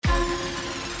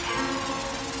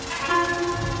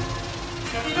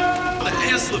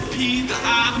the P, the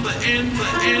I, the N, the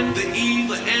N, the E,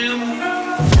 the M.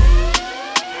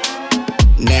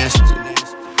 Nasty.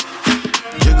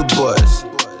 Jigger boys.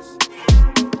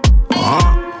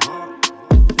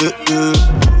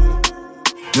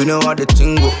 You know how the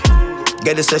thing go.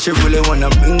 Get it, said she really wanna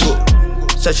bingo.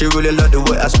 Said she really love the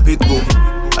way I speak go.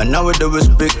 And now we do we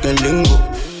speak in lingo.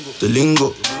 The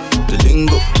lingo, the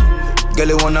lingo. Girl,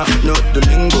 you wanna know the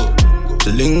lingo.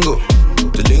 The lingo,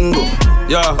 the lingo.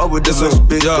 Yeah, oh, we do we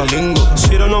speak the lingo.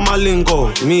 She don't know my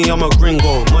lingo. Me, I'm a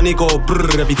gringo. Money go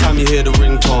brrr every time you hear the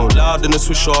ringtone. Loud in the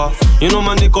swisher. You know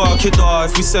my nigga, kidder.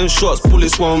 If we send shots,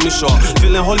 bullets won't miss ya.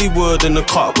 Feeling Hollywood in the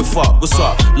cut, we fuck, what's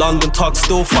up? London tug,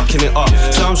 still fucking it up.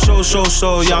 So I'm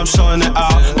show, yeah, I'm showing it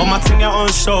out. But my thing out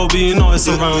on show, but you know it's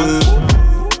around.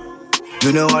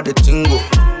 You know how the thing go.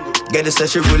 Get it, said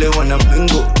she really wanna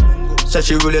bingo. Said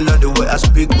she really love the way I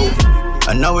speak go.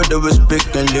 And now we do we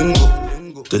speak in lingo.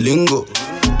 The lingo,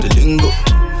 the lingo.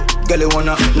 Girl, you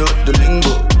wanna know the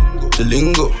lingo. The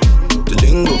lingo, the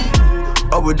lingo.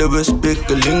 All we do is speak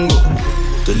the lingo.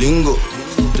 The lingo,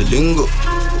 the lingo.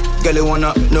 Girl, you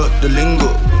wanna know the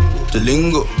lingo. The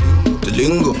lingo, the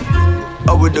lingo.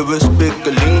 All we do is speak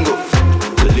the lingo.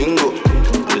 The lingo,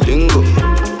 the lingo.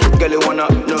 Girl, you wanna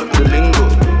know the lingo.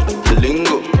 The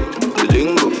lingo, the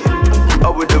lingo.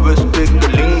 All we do is speak the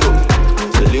lingo.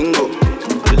 The lingo,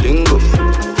 the lingo.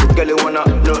 Girl, you wanna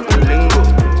know the lingo.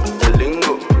 The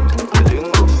lingo, the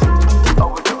lingo.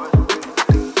 All we do is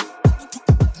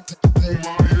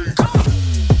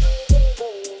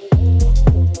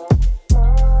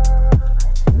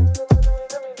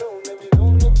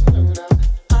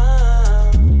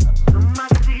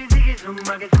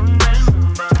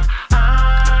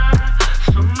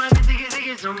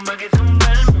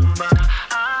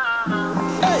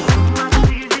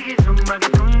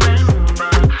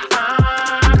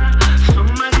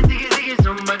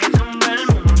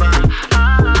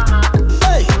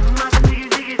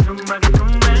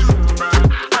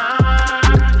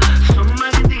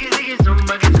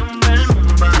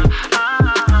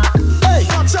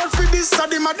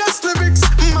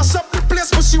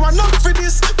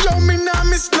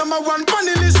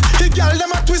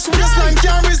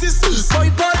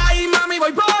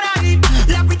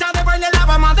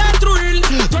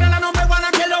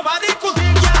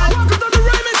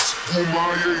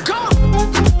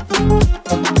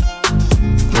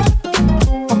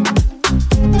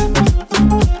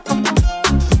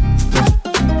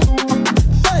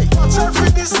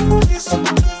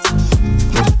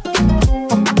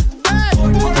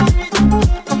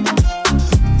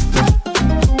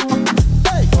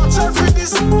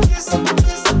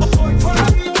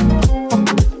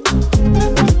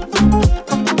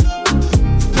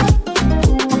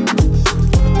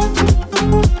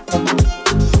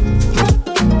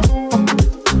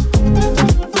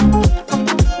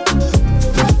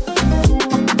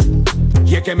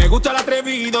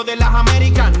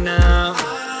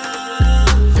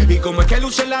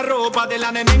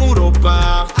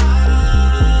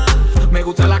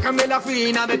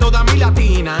de toda mi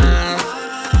latina,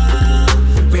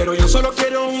 pero yo solo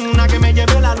quiero una que me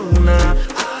lleve a la luna.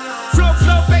 Flow,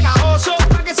 flow pegajoso,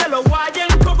 para que se lo guayen,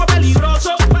 poco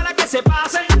peligroso, para que se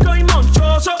pasen, estoy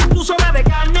monchoso, tú sobra de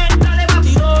carne, dale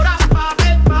batidora,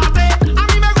 pate, pate. A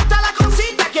mí me gusta la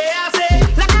cosita que hace,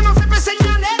 la que no se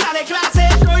preseña de dale clase.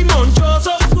 Estoy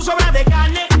monchoso, tú sobra de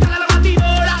carne, dale la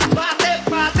batidora, pate,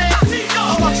 pate. Así no.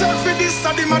 Watch out for this,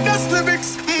 I did my best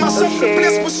lyrics. Myself the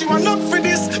place, but she want up for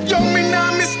this. Young me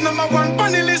now miss number one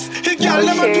funny list. He girl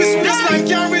them a twist, this line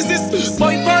can't resist.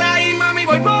 Voy por ahí, mami,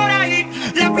 voy por ahí.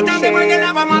 La pista de baile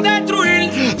la vamos a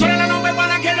destruir. Tú eres la novia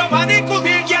buena que lo va a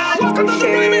discutir. Ya, welcome to the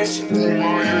remix.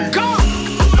 Come.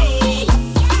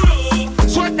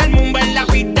 Suelta el mumba en la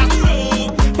pista,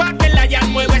 pa' que la ya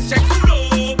mueva ese culo.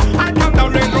 Al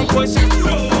countdown le rompo ese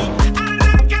culo.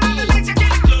 Arranca la violencia que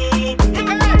el club.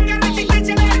 Arranca la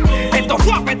resistencia del club. Esto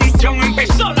fue a petición,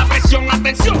 empezó la presión.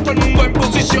 Atención, todo el mundo en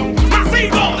posición.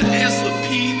 ¡Masivo! The S, the P,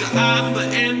 the I, the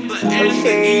N, the N,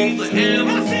 the E, the M.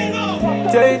 ¡Masivo!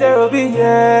 JJ will be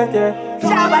yeah.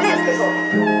 Chabalístico.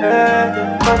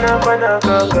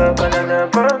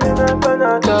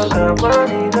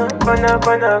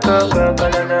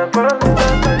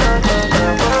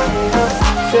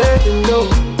 Say you know,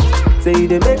 say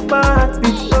they make my heart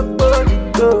beat up on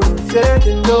it go. Say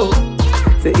you know,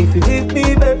 say if you leave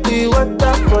me baby what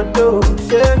up for do.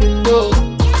 Say you know,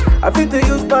 I feel to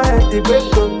use my head to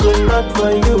break coconut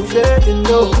for you. Say you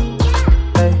know,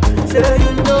 hey, say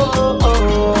you know.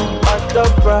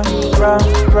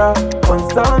 Bra, one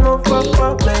sound of a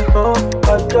problem, oh,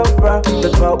 the bra, the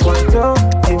pop one toe,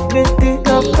 in Dignity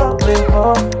no problem,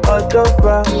 oh. Auto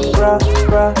bra, bra,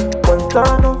 bra. One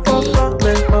stand up for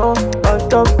problem, oh.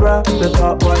 Auto bra, the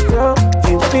pop watch, oh.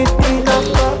 Dignity no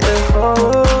problem,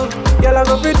 oh. Girl, I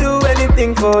go fi do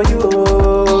anything for you,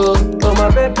 oh. Oh my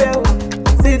baby, oh.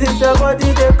 See this your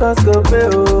body, they cause go pay,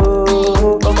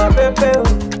 oh. Oh my baby, oh.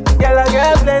 Girl, I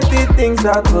got plenty things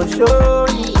I could show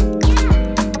you.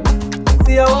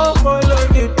 See, I won't follow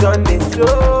you on this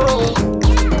show.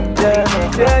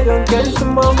 Yeah, you get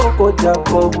some mama go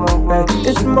japo.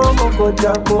 It's mama go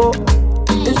japo.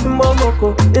 It's mama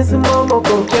go, get some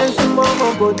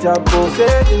mama go japo.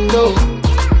 Say you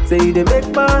know, say they make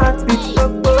my heart beat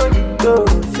up, body go.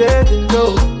 Say you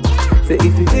know, say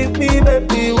if you leave me,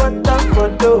 baby, what time for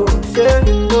do? Say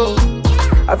you know,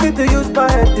 I feel to use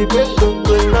my head to break the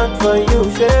good, not for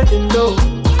you. Say you know,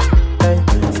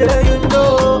 say you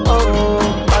know,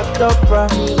 oh. Auto bra,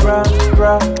 bra,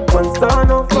 bra. One son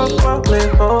of a problem,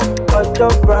 oh. Auto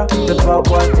bra, the pop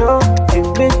watch, oh.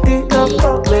 Dignity no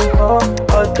problem, oh.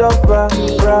 Auto bra,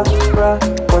 bra, bra.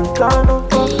 One son of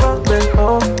a problem,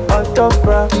 oh. Auto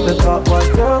bra, the pop watch,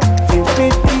 oh.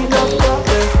 Dignity no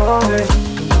problem, oh.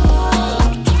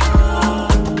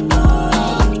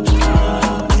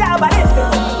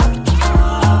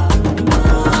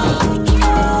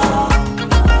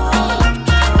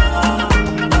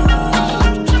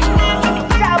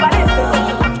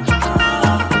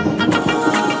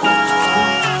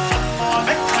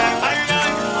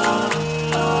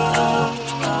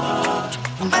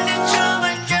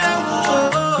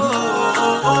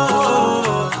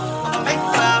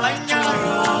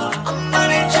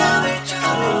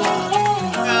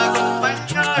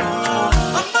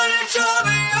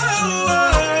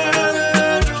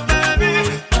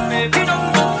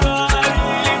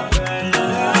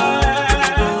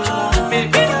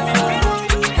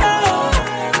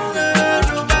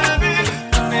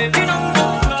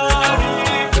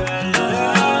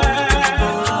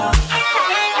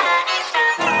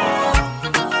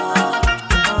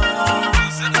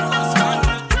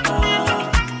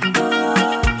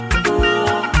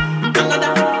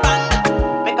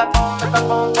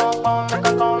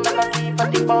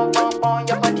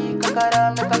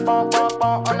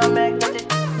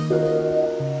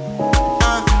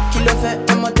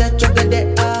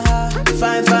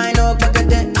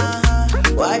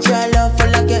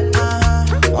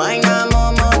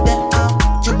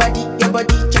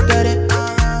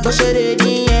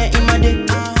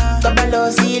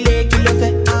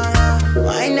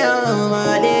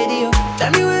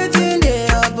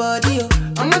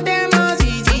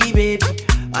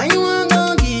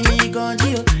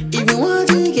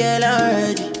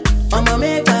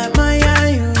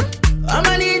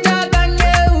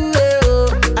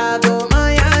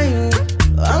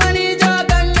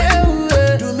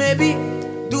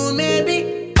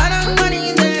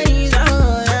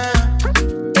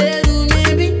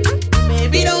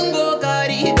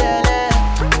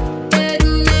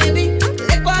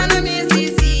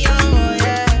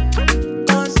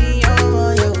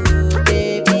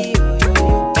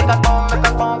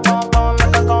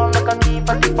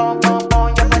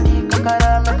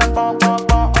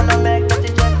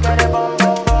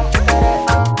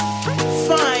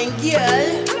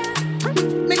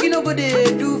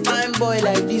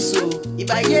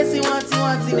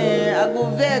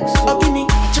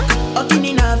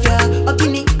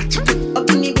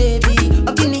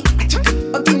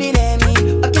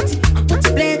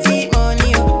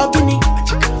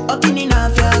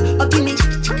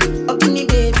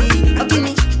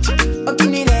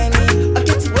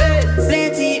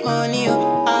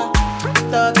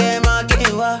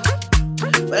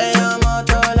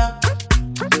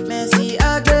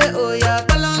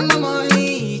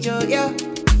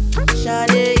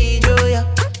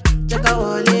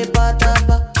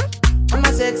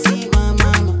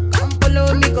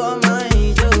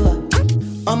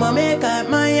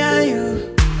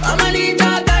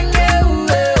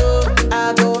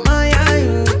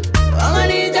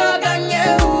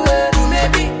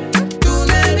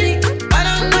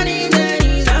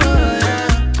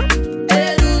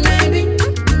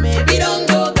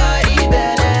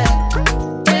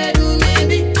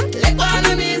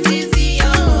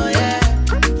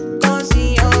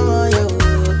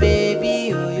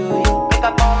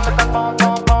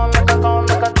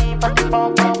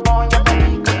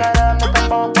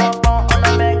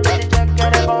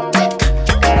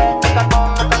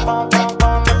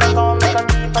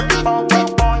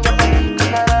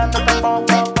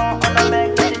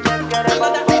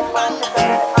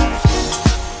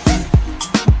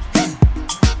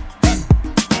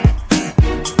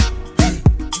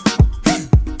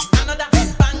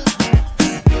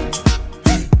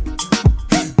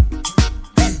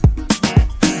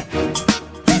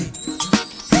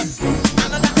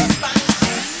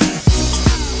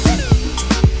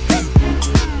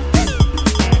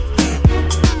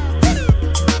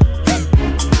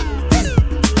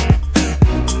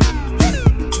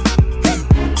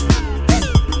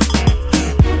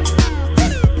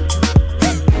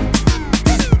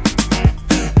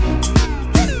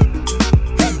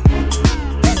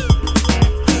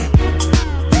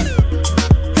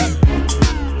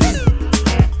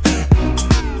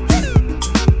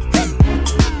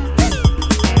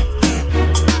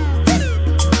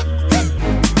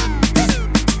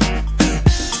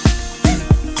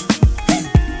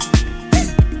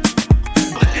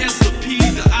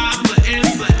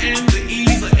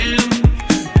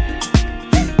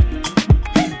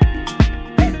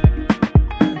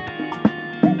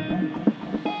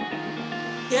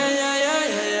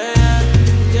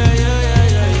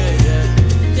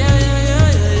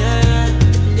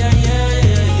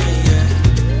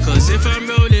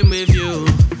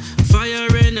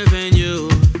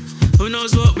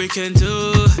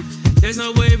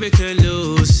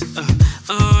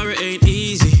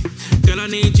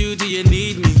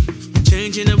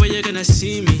 wanna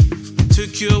see me.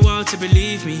 Took you a while to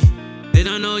believe me. They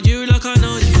don't know you like I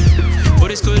know you. All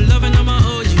this good loving I'ma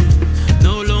owe you.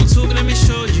 No long talk, let me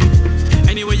show you.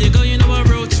 Anywhere you go, you know I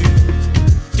wrote you.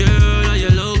 Girl, are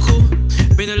you local?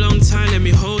 Been a long time, let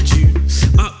me hold you.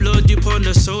 Upload you on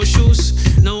the socials.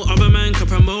 No other man can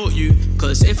promote you.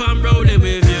 Cause if I'm rolling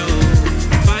with you,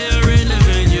 fire in the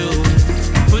venue.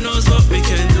 Who knows what we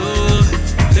can do?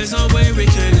 There's no way we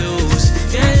can lose.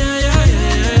 Yeah, yeah, yeah,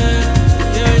 yeah, yeah.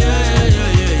 Yeah, yeah, yeah, yeah,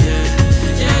 yeah, yeah.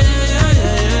 Yeah, yeah, yeah,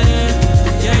 yeah, yeah.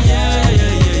 Yeah, yeah,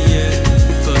 yeah, yeah,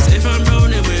 yeah. Cause if I'm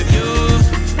rolling with you,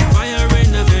 fire in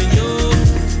the venue.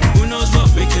 Who knows what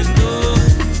we can do?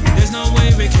 There's no way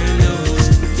we can lose.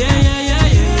 Yeah, yeah, yeah,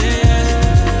 yeah, yeah.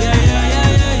 Yeah, yeah, yeah,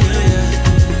 yeah, yeah, yeah.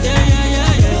 Yeah, yeah, yeah,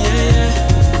 yeah, yeah.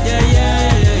 Yeah, yeah,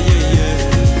 yeah, yeah, yeah.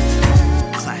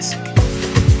 Classic.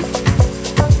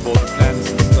 All the planets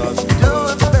and stars and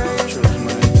stars. Children,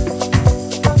 man.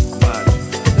 Mad.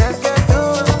 Let's get to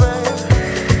it, babe.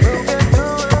 We'll get to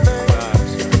it, babe.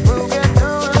 We'll get to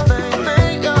it, babe.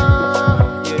 Make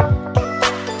up. Yeah.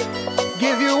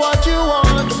 Give you what you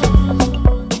want.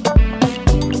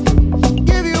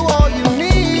 Give you all you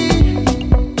need.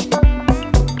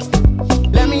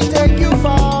 Let me take you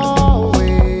far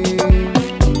away.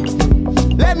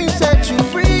 Let me set you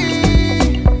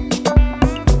free.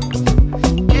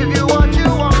 Give you what you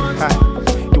want.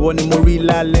 Ìwọ ni mo rí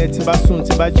lálẹ́ tí bá sùn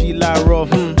tí bá jí láàárọ̀.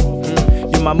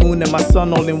 You're my moon and my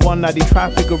sun all in one. I dey try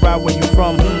figure out where you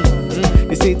from.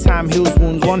 They say time heals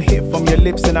wounds. One hit from your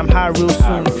lips and I'm high real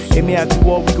soon. Amy at the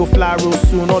wall, we go fly real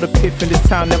soon. All the piff in this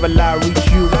town never lie, reach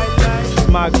you. She's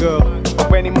my girl,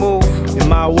 for any move in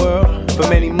my world, for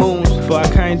many moons. For our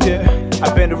kind, yeah,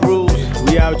 I bend the rules.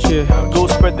 We out here, go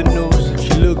spread the news.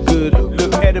 She look good,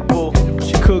 look edible.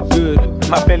 She cook good,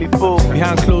 my belly full.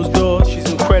 Behind closed doors, she's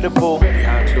incredible.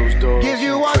 Behind closed doors. Give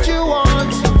you what you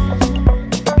want.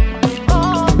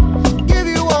 Oh, give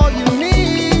you all you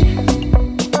need.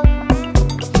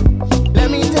 Let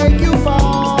me take you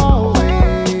far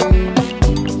away.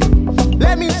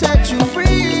 Let me set you free.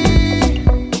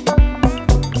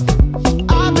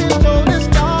 I've been told the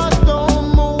stars don't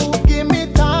move. Give me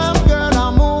time, girl,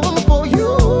 I'm moving for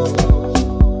you.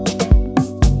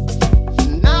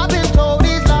 And I've been told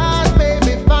these lies,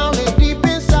 baby, found it deep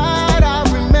inside. I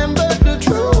remember the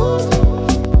truth.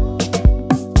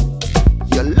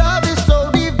 Your love is so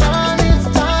divine, it's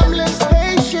timeless,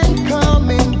 patient,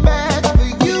 coming back for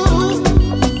you.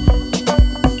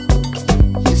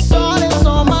 It's all that's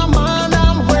on my mind,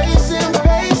 I'm racing,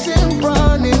 pacing,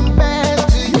 running back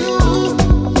to you.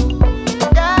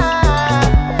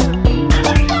 Yeah.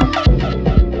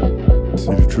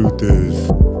 See, the truth is,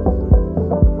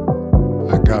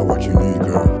 I got what you need,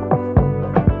 girl.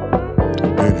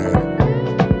 I've been at it.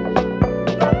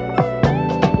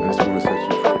 I just wanna set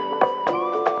you free.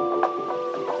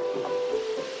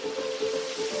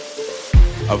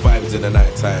 Our vibes in the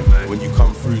night time. When you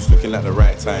come through, it's looking like the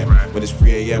right time. When it's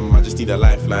 3 a.m, I just need a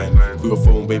lifeline. Call your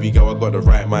phone, baby girl, I got the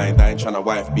right mind. I ain't tryna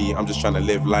wife beat, I'm just tryna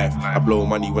live life. I blow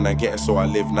money when I get it, so I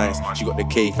live nice. She got the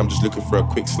cake, I'm just looking for a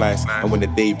quick slice. And when the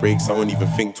day breaks, I won't even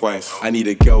think twice. I need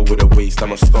a girl with a waist,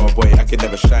 I'm a star boy, I can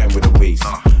never shine with a waist.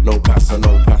 No passer,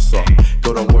 no passer.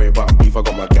 Girl, don't worry about beef, I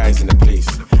got my guys in the place.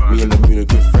 Me and the moon are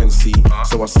good friends, see.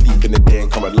 So I sleep in the day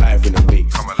and come alive in the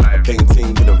wakes. A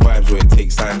painting with the vibes where it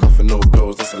takes. I ain't cuffing no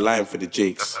girls, that's a line for the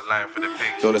jakes.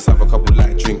 Girl, let's have a couple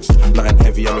light drinks. Nothing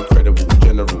heavy, I'm incredible.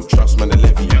 General, trust man, a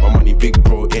levy. My money big,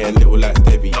 bro, yeah, and little like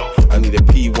Debbie. I need a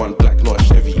P1 black, not a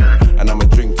Chevy. And I'ma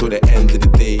drink till the end of the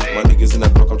day. My niggas in the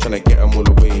block, I'm tryna get them all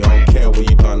away. I don't care what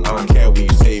you done, I don't care what you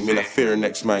say. Me, I fear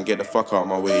next man, get the fuck out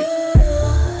my way.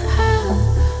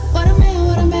 What a man,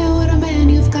 what a man, what a man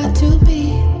you've got to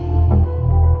be.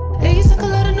 Yeah, you talk a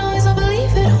lot of noise, I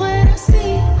believe it when I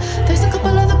see. There's a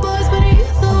couple other boys, but are you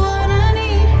the one I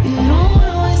need? You don't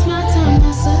wanna waste my time,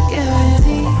 that's a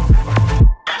guarantee.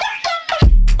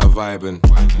 I'm vibing,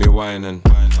 me whining.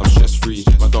 I'm stress free,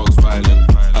 my dog's violent.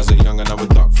 As a young and I'm a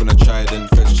duck from the trident.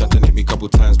 Feds chatting at me couple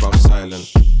times, but I'm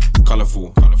silent.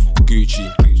 Colourful,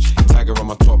 Gucci. Tiger on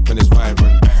my top and it's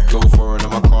vibrant. Go foreign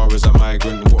on my car as a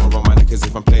migrant. Water on my neck as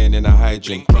if I'm playing in a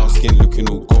hijink. Brown skin looking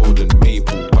all golden,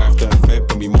 maple. Wife turned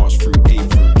Feb and we march through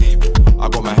April. I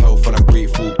got my health and I'm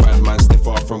grateful. Bad man stay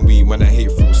far from weed when I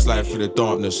hateful. Slide through the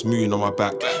darkness, moon on my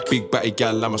back. Big batty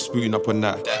gal, I'm a spoon up on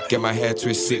that. Get my hair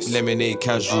twist, sip lemonade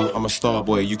casual. I'm a star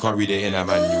boy, you can't read it in a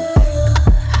manual.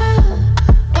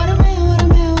 What a man,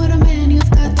 what a man you've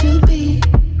got to be.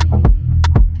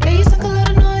 Yeah, you talk a lot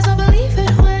of noise, I believe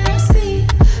it when I see.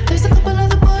 There's a couple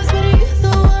other boys, but are you the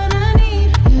one I need?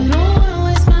 You don't wanna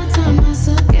waste my time, that's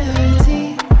a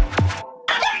guarantee.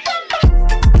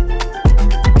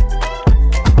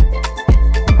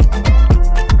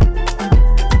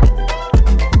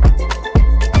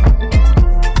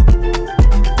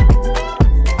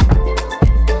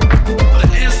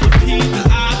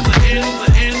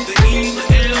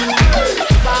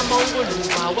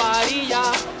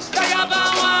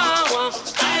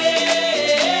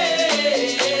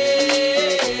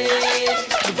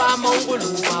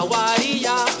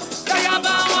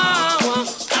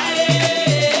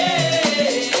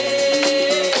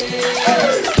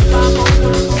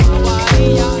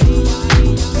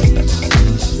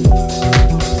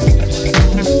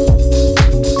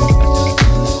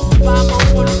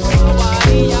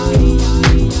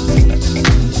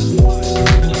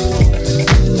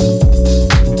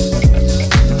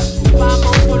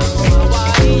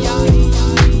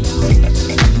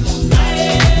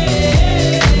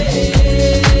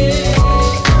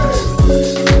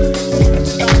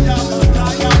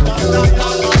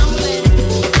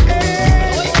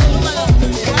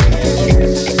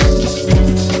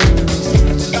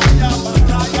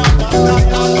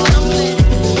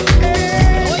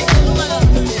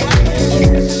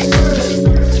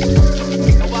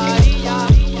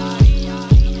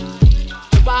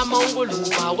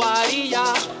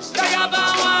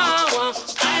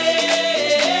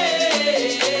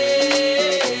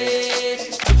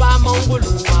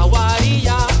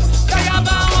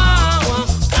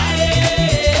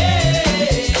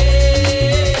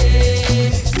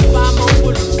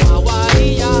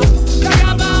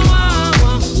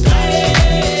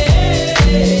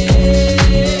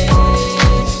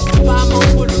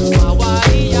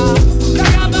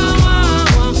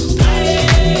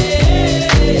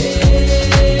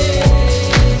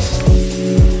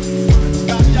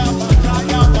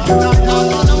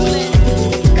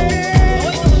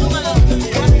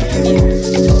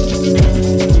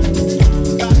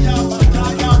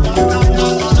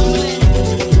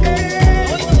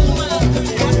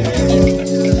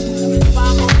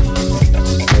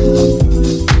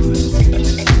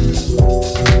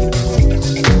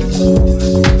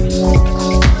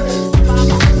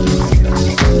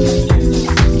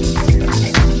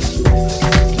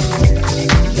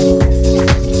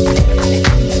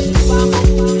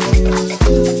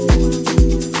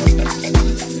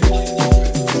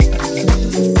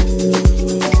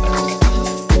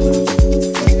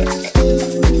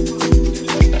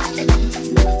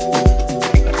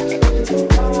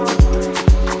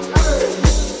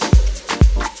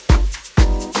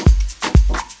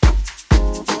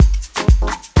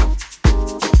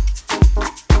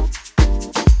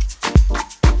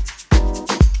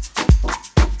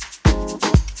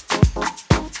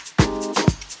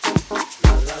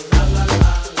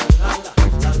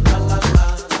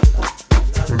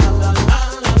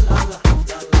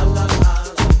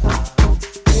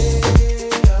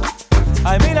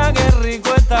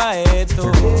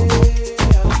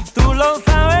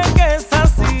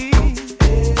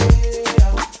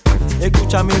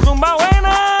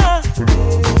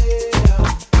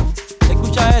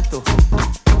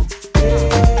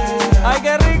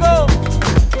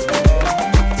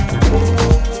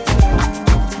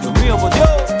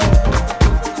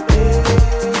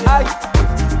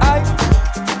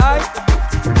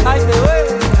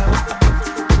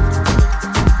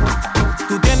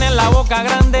 boca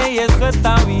grande y eso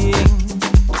está bien.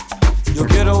 Yo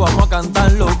quiero, vamos a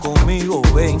cantarlo conmigo,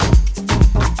 ven.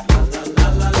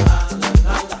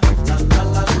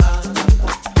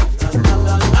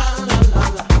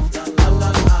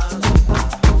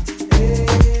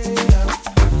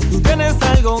 Tú tienes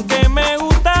algo que me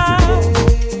gusta,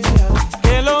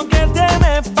 que lo que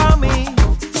tienes pa' mí.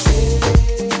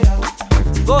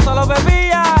 Gózalo,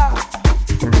 bebía.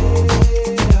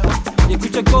 Y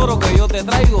escucha el coro que yo te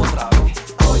traigo otra vez.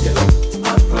 Óyelo,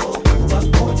 afro,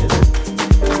 óyelo.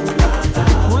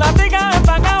 Mulatica, ven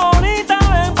pa' acá bonita,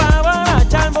 ven pa'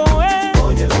 barachar, boé.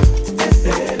 Óyelo,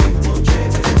 ese ritmo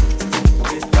chévere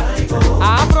que traigo.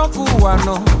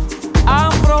 Afro-cubano,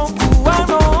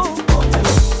 afro-cubano.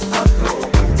 Óyelo, afro,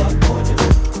 óyelo.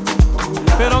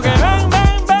 Pero que ven,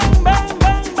 ven, ven, ven,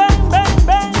 ven, ven, ven,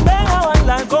 ven, ven a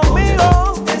bailar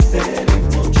conmigo. Ese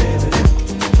ritmo chévere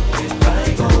que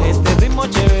traigo. Este ritmo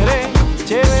chévere,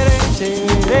 chévere,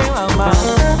 chévere, mamá.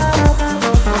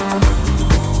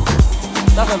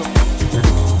 Dáselo.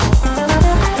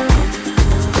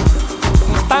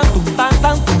 Tan, tum, tan,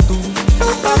 tan, tum, tum.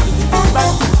 Tan, tum, tan,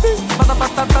 pata,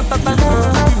 pata, pata, tan,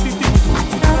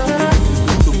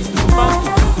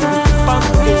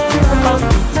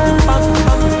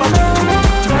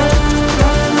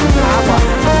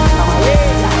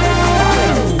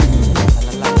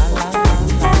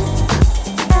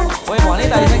 oye,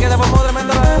 Juanita, dice que te pongo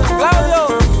tremendo.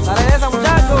 Claudio, dale de esa,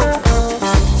 muchacho.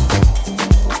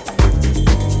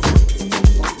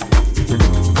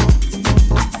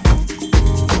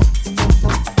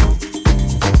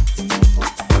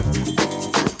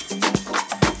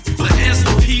 The S,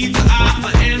 the P, the I, the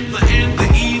N, the N, the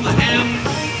E, the M.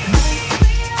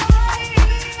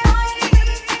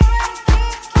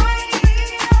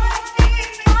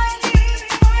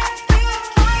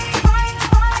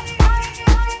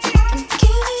 I'm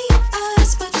giving you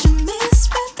eyes, but you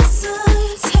misread the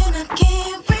signs, and I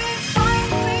can't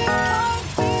rewind,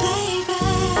 baby.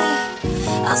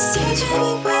 I'll search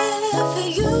everywhere for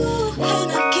you,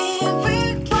 and I can't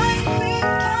rewind,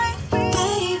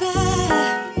 baby.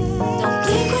 Don't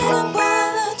blink when I'm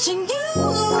watching you,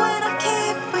 and I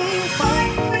can't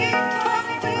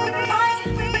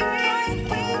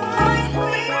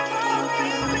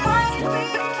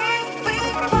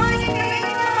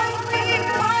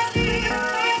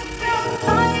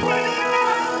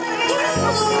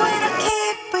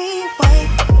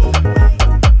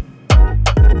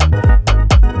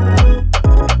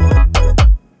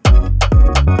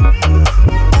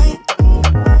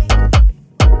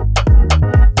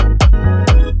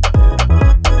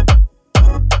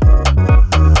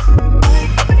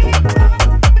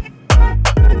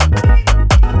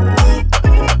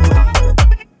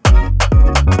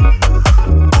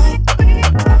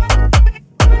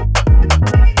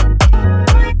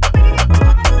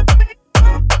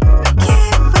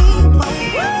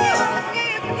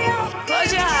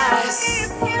Close your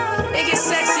eyes. Make it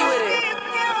sexy with it.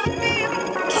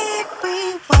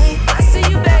 I see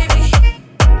you, baby.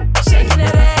 Shaking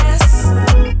that ass.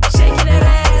 Shaking that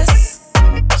ass.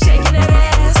 Shaking that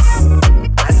ass.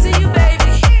 I see you,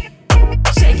 baby.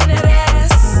 Shaking that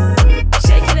ass.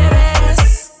 Shaking that ass.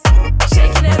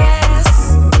 Shaking that ass.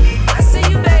 I see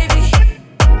you, baby.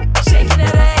 Shaking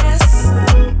that ass.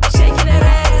 Shaking that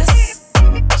ass.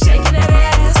 Shaking that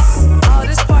ass. Oh,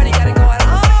 this party gotta go on.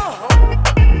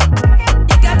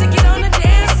 You got to get on the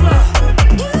dance floor.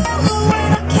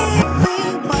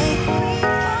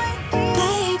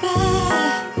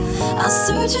 I'll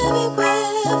search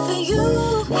everywhere for you,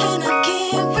 and I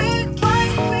can't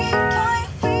rewind,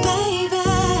 baby.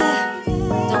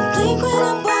 Don't blink when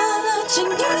I'm watching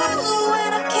you,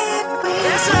 and I can't rewind.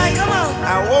 That's right, come on.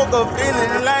 I woke up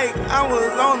feeling like I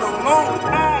was on the moon.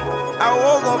 I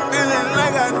woke up feeling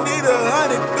like I need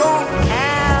 100 goons.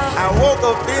 I woke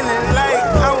up feeling like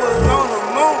I was on the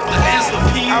moon. The S, the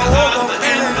P, the I woke up